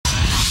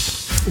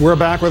We're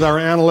back with our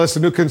analysts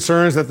and new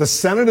concerns that the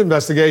Senate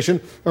investigation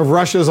of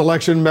Russia's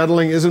election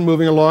meddling isn't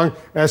moving along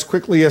as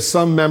quickly as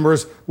some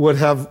members would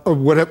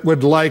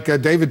like.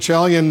 David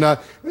Chalian,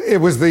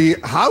 it was the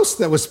House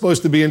that was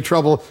supposed to be in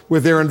trouble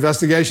with their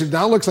investigation.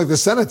 Now it looks like the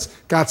Senate's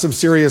got some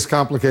serious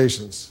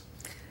complications.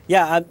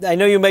 Yeah, I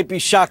know you might be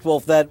shocked,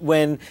 Wolf, that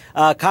when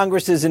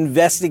Congress is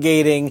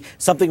investigating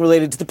something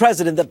related to the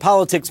president, that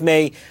politics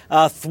may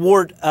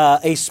thwart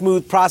a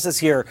smooth process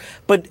here.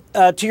 But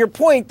to your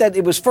point that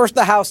it was first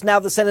the House, now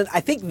the Senate,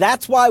 I think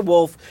that's why,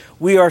 Wolf,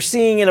 we are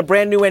seeing in a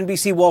brand new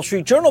NBC Wall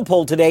Street Journal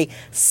poll today,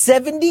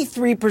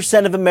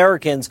 73% of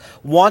Americans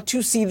want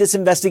to see this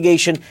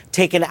investigation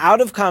taken out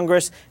of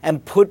Congress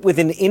and put with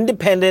an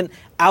independent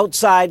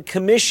outside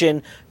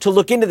commission to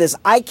look into this.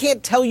 I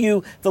can't tell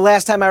you the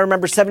last time I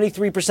remember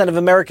 73% of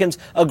Americans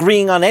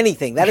agreeing on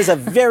anything. That is a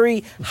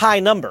very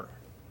high number.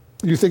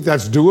 You think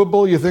that's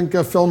doable? You think,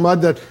 Phil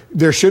Mudd, that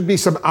there should be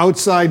some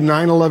outside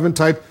 9/11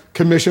 type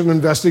commission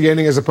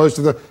investigating as opposed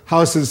to the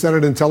House and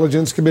Senate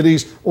Intelligence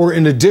Committees, or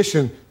in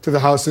addition to the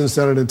House and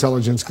Senate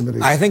Intelligence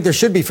Committees? I think there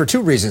should be for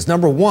two reasons.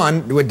 Number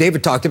one, what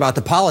David talked about,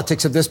 the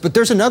politics of this, but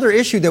there's another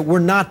issue that we're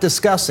not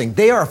discussing.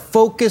 They are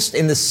focused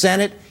in the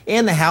Senate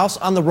and the House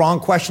on the wrong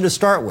question to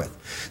start with.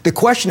 The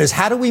question is,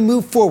 how do we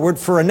move forward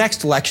for a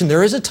next election?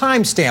 There is a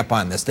timestamp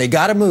on this. They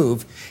got to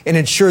move and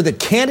ensure that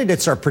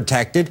candidates are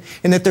protected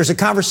and that there's a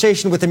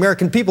conversation with the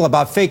American people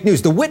about fake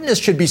news. The witness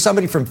should be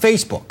somebody from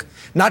Facebook,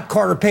 not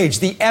Carter Page.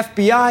 The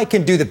FBI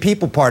can do the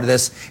people part of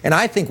this. And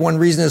I think one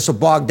reason this will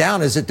bog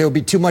down is that there will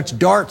be too much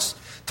darts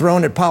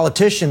thrown at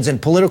politicians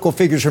and political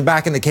figures from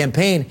back in the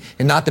campaign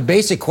and not the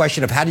basic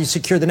question of how do you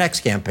secure the next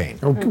campaign.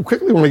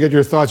 Quickly, when we get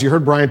your thoughts, you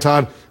heard Brian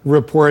Todd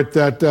report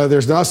that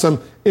there's now some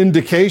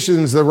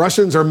indications the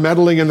Russians are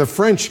meddling in the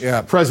French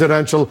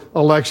presidential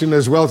election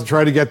as well to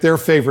try to get their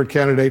favorite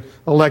candidate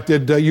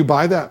elected. You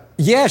buy that?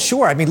 Yeah,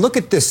 sure. I mean, look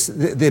at this.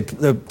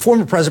 The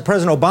former President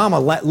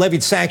Obama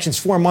levied sanctions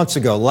 4 months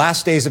ago,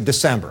 last days of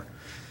December.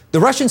 The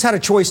Russians had a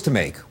choice to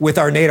make with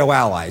our NATO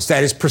allies.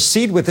 That is,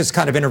 proceed with this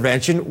kind of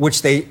intervention,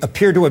 which they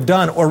appear to have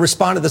done, or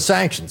respond to the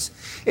sanctions.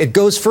 It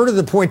goes further to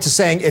the point to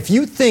saying, if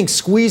you think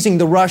squeezing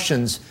the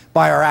Russians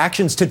by our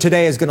actions to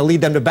today is going to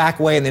lead them to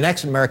back away in the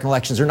next American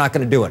elections, they're not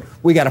going to do it.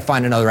 We got to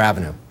find another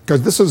avenue.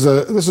 Because this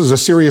is a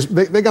serious,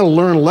 they got to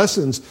learn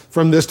lessons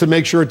from this to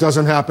make sure it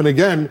doesn't happen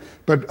again.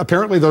 But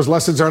apparently those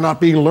lessons are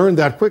not being learned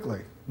that quickly.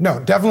 No,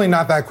 definitely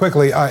not that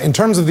quickly. In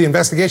terms of the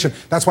investigation,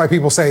 that's why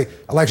people say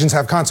elections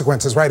have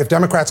consequences, right? If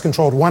Democrats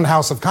controlled one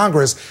house of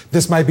Congress,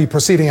 this might be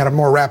proceeding at a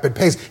more rapid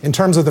pace. In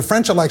terms of the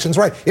French elections,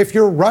 right? If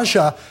you're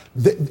Russia,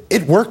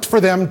 it worked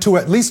for them to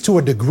at least to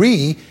a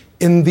degree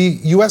in the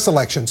U.S.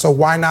 election. So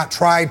why not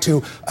try to,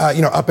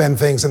 upend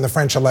things in the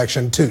French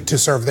election to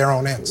serve their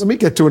own ends? Let me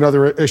get to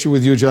another issue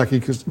with you, Jackie,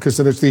 because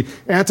it's the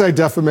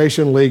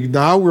Anti-Defamation League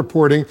now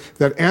reporting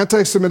that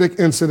anti-Semitic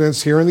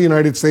incidents here in the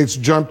United States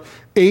jumped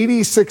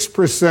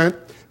 86%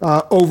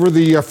 over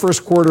the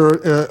first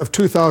quarter of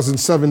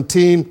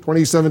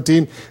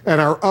 2017,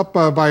 and are up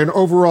by an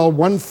overall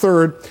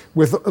 1/3,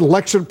 with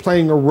election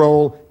playing a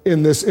role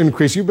in this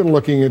increase. You've been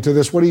looking into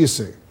this. What do you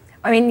see?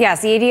 I mean,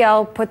 yes, the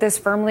ADL put this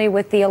firmly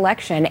with the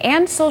election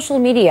and social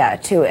media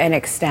to an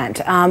extent,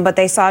 but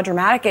they saw a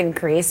dramatic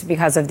increase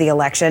because of the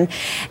election.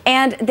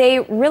 And they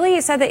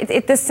really said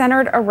that this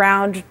centered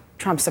around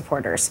Trump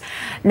supporters.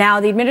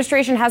 Now, the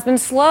administration has been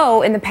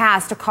slow in the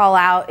past to call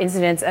out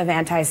incidents of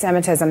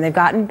anti-Semitism. They've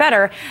gotten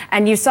better.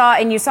 And you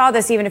saw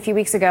this even a few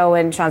weeks ago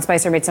when Sean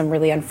Spicer made some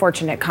really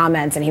unfortunate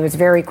comments, and he was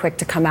very quick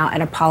to come out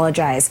and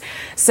apologize.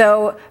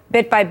 So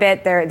bit by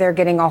bit, they're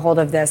getting a hold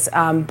of this.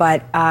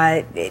 But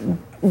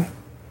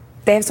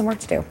they have some work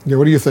to do. Yeah,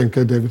 what do you think,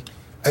 David?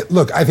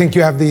 Look, I think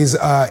you have these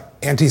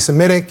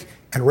anti-Semitic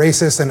and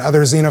racist and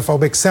other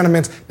xenophobic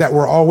sentiments that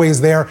were always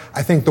there.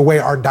 I think the way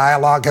our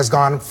dialogue has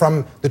gone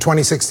from the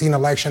 2016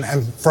 election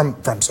and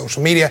from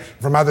social media,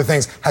 from other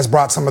things, has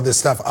brought some of this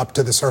stuff up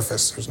to the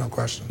surface. There's no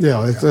question.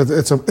 Yeah,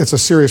 it's a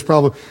serious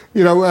problem.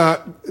 You know,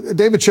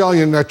 David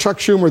Chalian, Chuck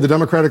Schumer, the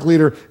Democratic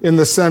leader in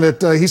the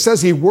Senate, he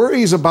says he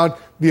worries about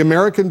the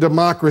American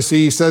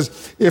democracy. He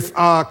says if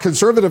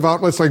conservative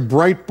outlets like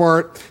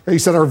Breitbart, he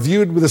said, are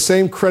viewed with the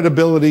same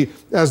credibility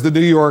as the New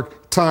York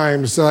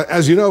Times.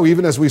 As you know,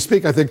 even as we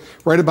speak, I think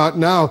right about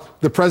now,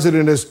 the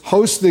president is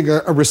hosting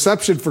a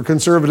reception for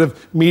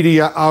conservative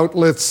media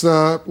outlets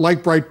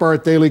like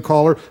Breitbart, Daily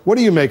Caller. What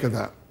do you make of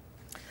that?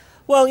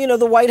 Well, you know,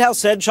 the White House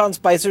said, Sean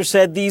Spicer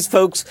said, these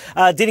folks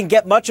didn't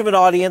get much of an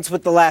audience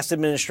with the last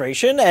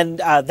administration, and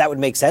that would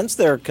make sense.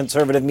 They're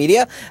conservative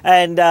media,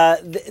 and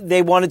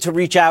they wanted to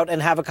reach out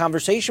and have a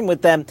conversation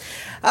with them.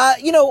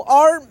 You know,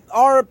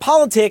 our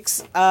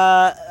politics,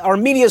 our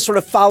media sort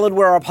of followed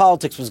where our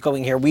politics was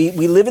going here. We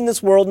live in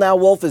this world now,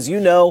 Wolf, as you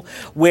know,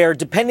 where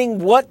depending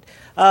what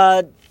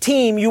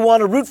team you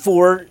want to root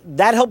for.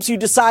 That helps you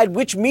decide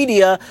which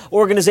media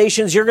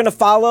organizations you're going to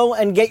follow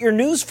and get your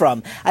news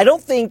from. I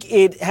don't think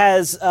it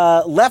has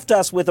left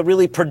us with a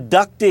really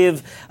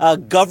productive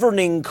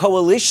governing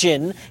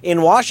coalition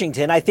in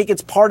Washington. I think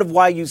it's part of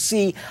why you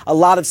see a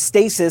lot of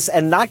stasis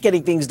and not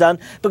getting things done,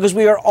 because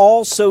we are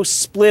all so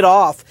split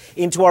off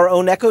into our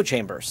own echo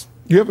chambers.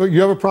 You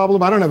have a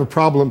problem? I don't have a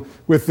problem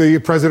with the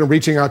president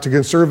reaching out to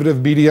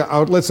conservative media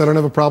outlets. I don't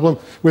have a problem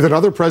with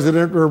another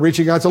president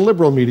reaching out to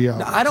liberal media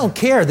outlets. I don't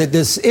care. That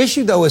this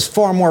issue, though, is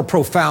far more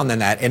profound than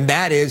that. And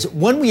that is,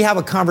 when we have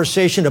a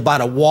conversation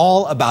about a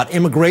wall, about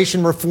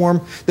immigration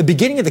reform, the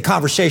beginning of the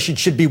conversation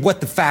should be what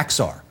the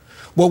facts are.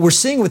 What we're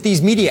seeing with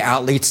these media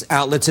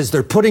outlets is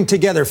they're putting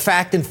together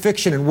fact and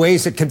fiction in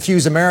ways that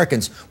confuse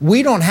Americans.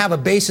 We don't have a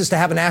basis to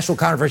have a national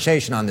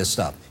conversation on this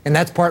stuff. And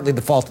that's partly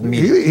the fault of the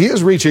media. He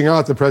is reaching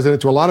out, the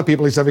president, to a lot of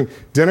people. He's having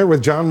dinner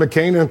with John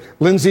McCain and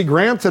Lindsey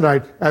Graham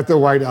tonight at the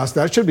White House.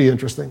 That should be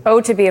interesting. Oh,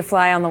 to be a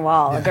fly on the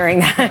wall during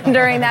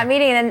that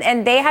meeting.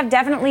 And they have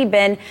definitely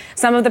been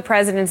some of the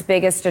president's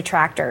biggest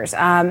detractors.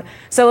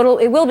 So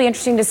it will be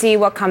interesting to see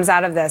what comes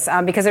out of this,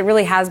 because it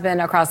really has been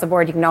across the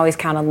board. You can always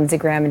count on Lindsey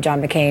Graham and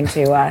John McCain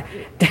to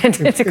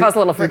cause a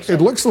little friction.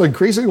 It looks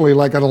increasingly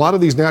like on a lot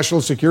of these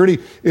national security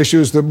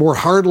issues, the more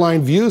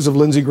hardline views of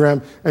Lindsey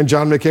Graham and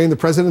John McCain, the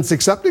president's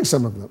accepting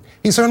some of them.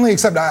 He certainly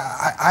accepts.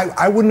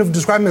 I wouldn't have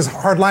described him as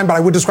hardline, but I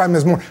would describe him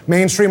as more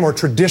mainstream or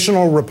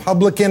traditional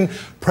Republican.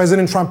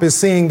 President Trump is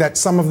seeing that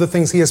some of the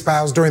things he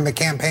espoused during the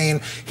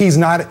campaign, he's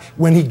not,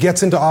 when he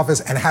gets into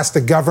office and has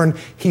to govern,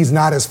 he's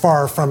not as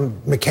far from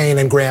McCain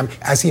and Graham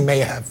as he may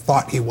have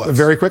thought he was.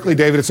 Very quickly,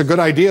 David, it's a good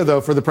idea,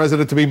 though, for the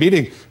president to be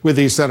meeting with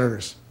these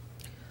senators.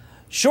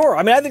 Sure.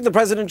 I mean, I think the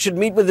president should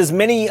meet with as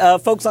many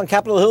folks on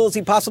Capitol Hill as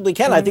he possibly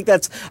can. I think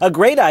that's a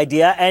great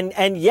idea.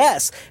 And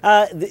yes,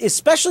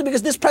 especially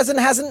because this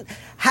president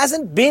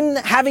hasn't been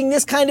having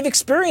this kind of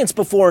experience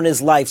before in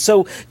his life.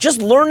 So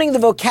just learning the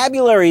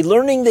vocabulary,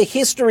 learning the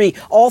history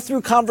all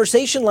through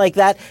conversation like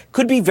that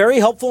could be very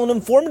helpful and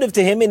informative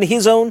to him in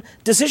his own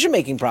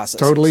decision-making process.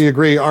 Totally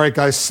agree. All right,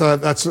 guys,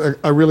 that's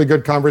a really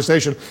good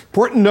conversation.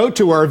 Important note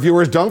to our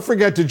viewers, don't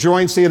forget to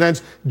join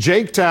CNN's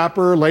Jake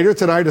Tapper later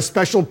tonight, a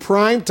special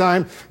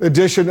primetime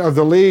edition of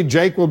The Lead.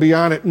 Jake will be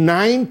on at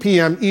 9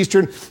 p.m.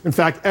 Eastern. In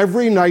fact,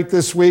 every night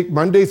this week,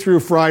 Monday through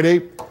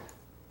Friday.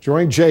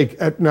 Join Jake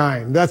at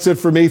 9. That's it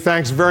for me.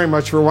 Thanks very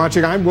much for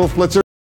watching. I'm Wolf Blitzer.